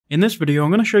In this video,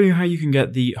 I'm going to show you how you can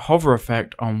get the hover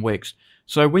effect on Wix.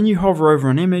 So when you hover over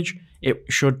an image, it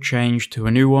should change to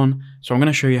a new one. So I'm going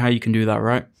to show you how you can do that,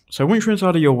 right? So once you're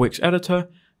inside of your Wix editor,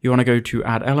 you want to go to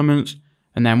Add Elements.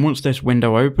 And then once this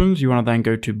window opens, you want to then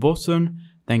go to Button,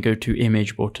 then go to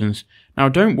Image Buttons. Now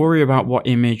don't worry about what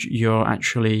image you're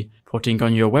actually putting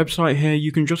on your website here.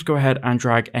 You can just go ahead and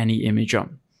drag any image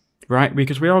on, right?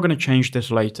 Because we are going to change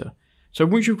this later. So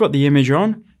once you've got the image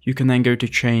on, you can then go to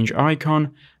Change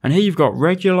Icon, and here you've got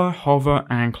Regular, Hover,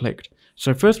 and Clicked.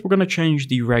 So first we're going to change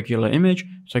the regular image,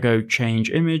 so go Change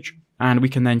Image, and we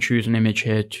can then choose an image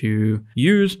here to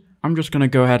use. I'm just going to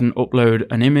go ahead and upload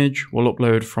an image. We'll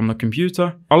upload from the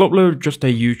computer. I'll upload just a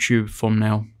YouTube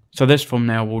thumbnail. So this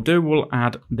thumbnail will do, we'll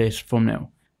add this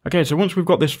thumbnail. Okay, so once we've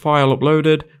got this file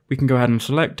uploaded, we can go ahead and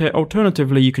select it.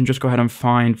 Alternatively, you can just go ahead and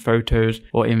find photos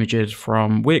or images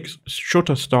from Wix,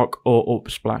 Shutterstock, or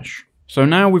Unsplash. So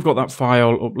now we've got that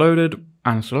file uploaded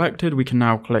and selected, we can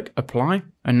now click Apply,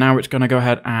 and now it's going to go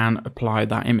ahead and apply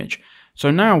that image.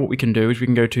 So now what we can do is we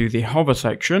can go to the hover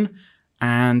section,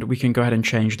 and we can go ahead and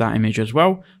change that image as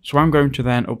well. So I'm going to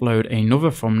then upload another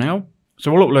thumbnail.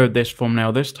 So we'll upload this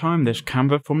thumbnail this time, this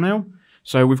Canva thumbnail.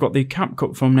 So we've got the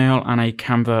CapCut thumbnail and a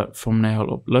Canva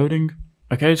thumbnail uploading.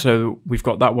 Okay, so we've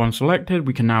got that one selected.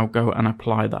 We can now go and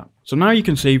apply that. So now you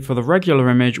can see for the regular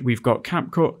image, we've got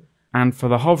CapCut, and for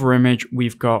the hover image,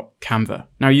 we've got Canva.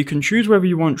 Now you can choose whether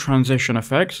you want transition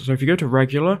effects. So if you go to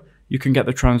regular, you can get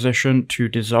the transition to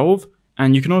dissolve,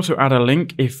 and you can also add a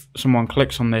link if someone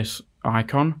clicks on this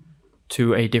icon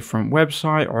to a different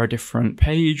website or a different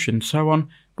page and so on.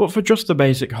 But for just the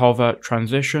basic hover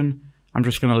transition, I'm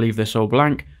just going to leave this all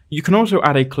blank. You can also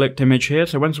add a clicked image here,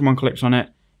 so when someone clicks on it,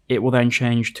 it will then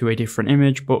change to a different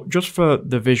image, but just for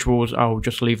the visuals, I'll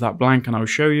just leave that blank and I'll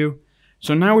show you.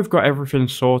 So now we've got everything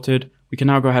sorted, we can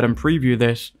now go ahead and preview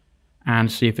this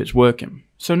and see if it's working.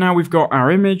 So now we've got our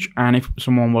image, and if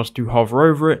someone was to hover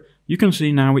over it, you can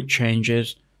see now it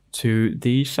changes to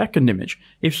the second image.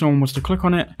 If someone was to click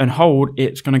on it and hold,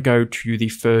 it's going to go to the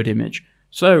third image.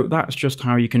 So that's just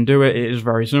how you can do it. It is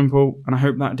very simple, and I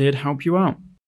hope that did help you out.